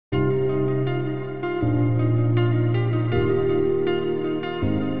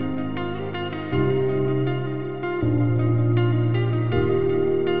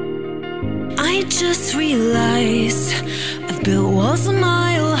just realized I've built walls a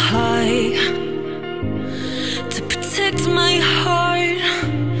mile high to protect my heart,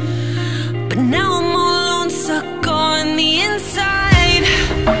 but now I'm all alone, stuck on the inside.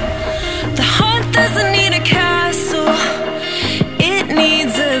 The heart doesn't need a castle, it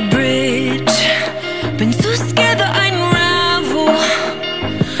needs a bridge. Been too scared that I'd unravel.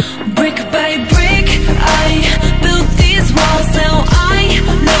 Brick by brick, I built these walls. Now I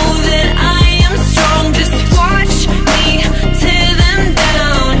know that I am strong. Just watch me tear them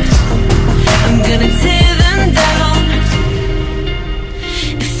down. I'm gonna tear them down.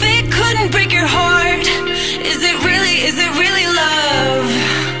 If it couldn't break your heart, is it really love?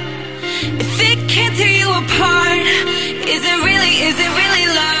 If it can't tear you apart, is it really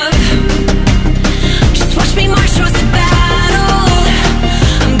love? Just watch me march towards the battle.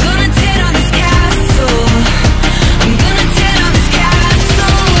 I'm gonna tear down this castle. I'm gonna tear down this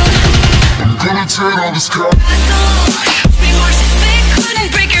castle. I'm gonna tear down this castle. Watch me march. If it couldn't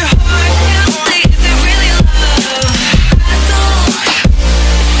break your heart, is it really love?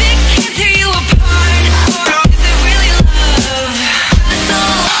 If it can't tear you apart, is it really love?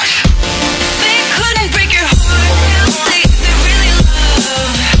 If it couldn't break your heart, is it really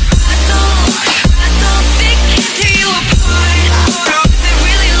love? If it can't tear you apart, is it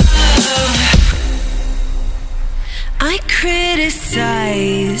really love? I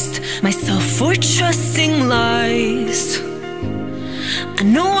criticized myself for trusting lies. I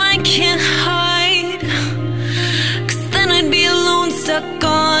know I can't hide, 'cause then I'd be alone, stuck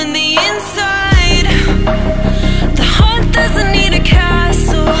on the inside. The heart doesn't need a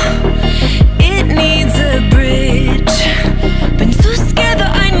castle, it needs a bridge. Been too scared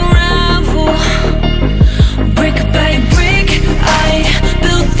that I'd unravel. Brick by brick, I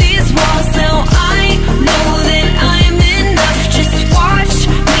built these walls. Now I know that I'm enough. Just watch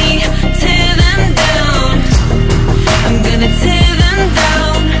me tear them down. I'm gonna tear them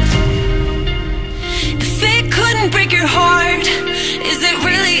down. If it couldn't break your heart, is it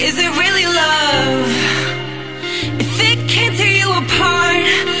really love? If it can't tear you apart,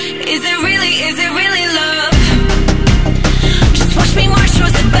 is it really love? Just watch me march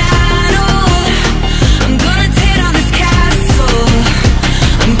towards the battle. I'm gonna tear down this castle.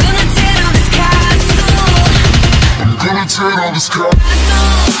 I'm gonna tear down this castle. I'm gonna tear down this castle.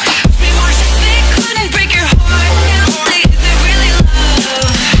 Watch me march. If it couldn't break your heart, is it really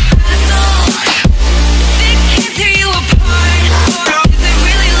love? If it can't tear you apart, is it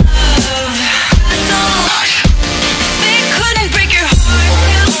really love? If it couldn't break your heart,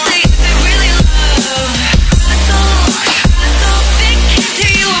 is it really love? If it can't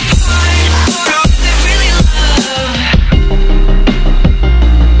tear you apart, is it really love?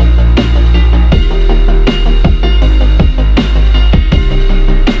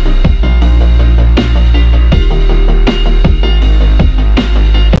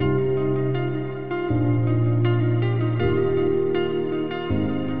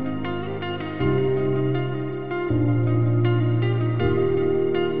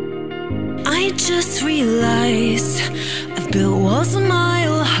 I just realized I've built walls a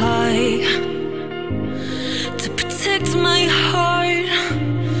mile high to protect my heart,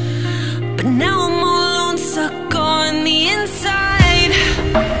 but now I'm all alone, stuck on the inside.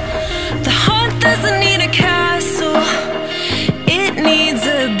 The heart doesn't need a castle, it needs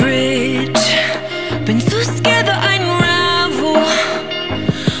a bridge. Been too scared that I'd unravel.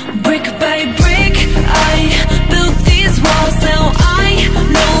 Brick by brick, I built these walls. Now I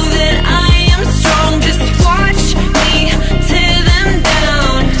know that I am strong. Just watch me tear them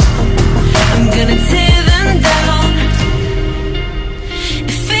down. I'm gonna tear them down.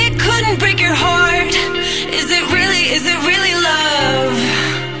 If it couldn't break your heart, is it really love?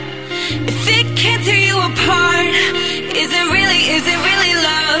 If it can't tear you apart, is it really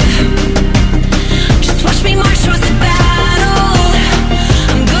love? Just watch me march towards the battle.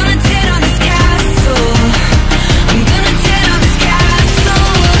 I'm gonna tear down this castle. I'm gonna tear down this castle.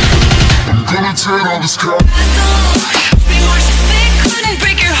 I'm gonna tear down this castle. Watch me march. If it couldn't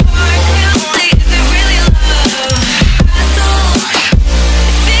break your heart, is it really love?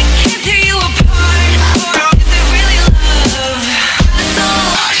 If it can't tear you apart, is it really love?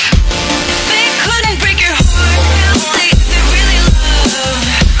 If it couldn't break your heart, is it really love?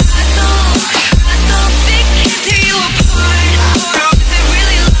 If it can't tear you apart, is it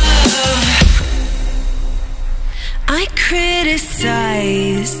really love? I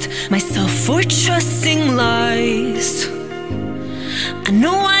criticized myself for trusting lies. I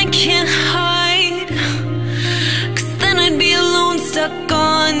know I can't hide, 'cause then I'd be alone, stuck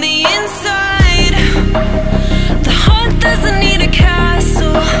on the inside. The heart doesn't need a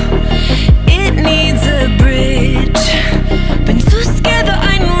castle, it needs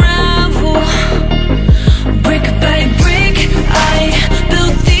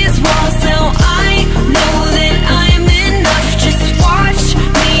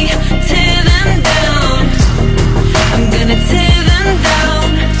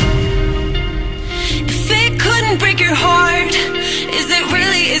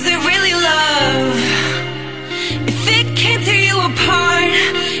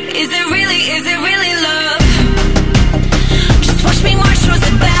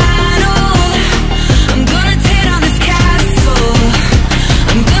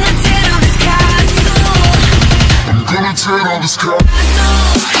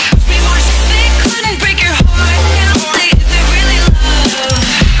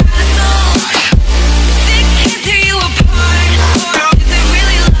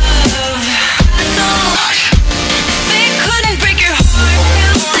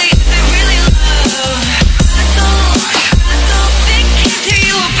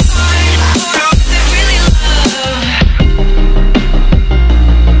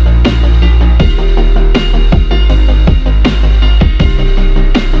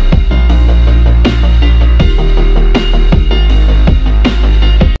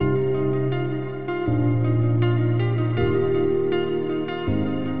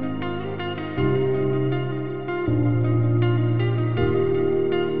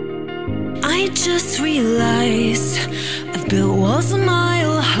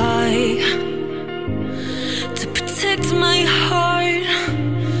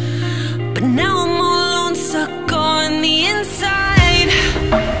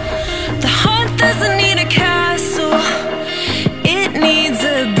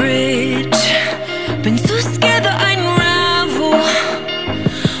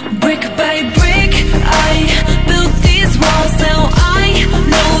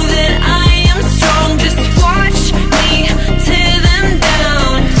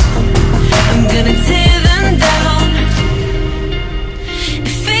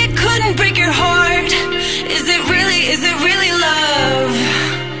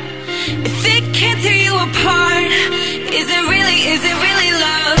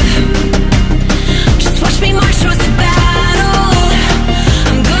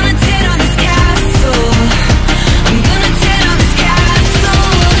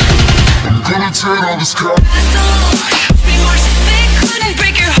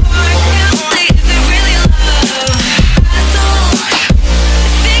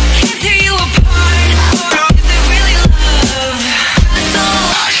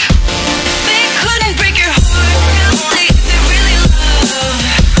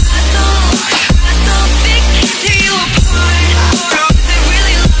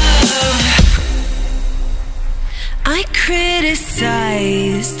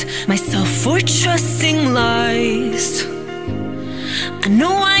I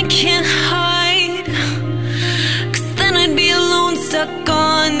know I can't hide, 'cause then I'd be alone, stuck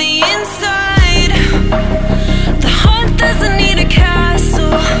on the inside. The heart doesn't need a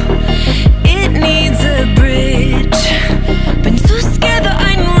castle, it needs a bridge. Been so scared that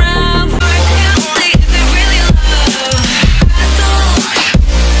I'd unravel. Is it really love?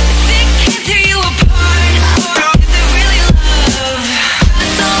 If it can't tear you apart, is it really love?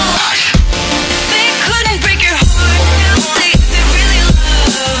 If it couldn't break your heart, is it really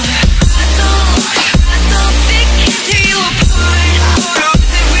love? If it can't tear you apart,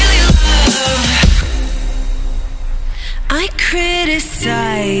 is it really love? I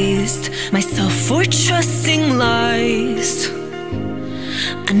criticized myself for trusting lies.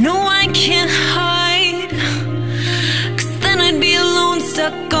 I know I can't hide, 'cause then I'd be alone,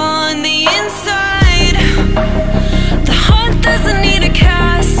 stuck on the inside. The heart doesn't need a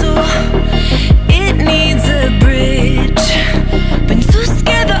castle, it needs a bridge. Been so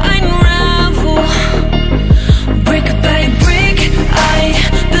scared that I'd unravel. Brick by brick, I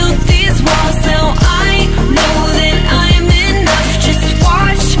built these walls. Now I know that I'm enough. Just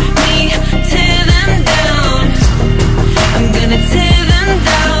watch me tear them down. I'm gonna tear them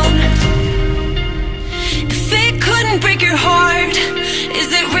down. If it couldn't break your heart, is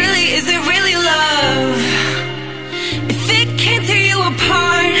it really love? If it can't tear you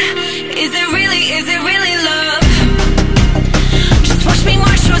apart, is it really love? Just watch me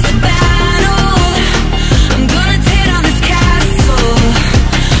march towards the battle. I'm gonna tear down this castle.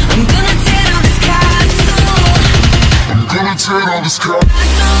 I'm gonna tear down this castle. I'm gonna tear down this castle.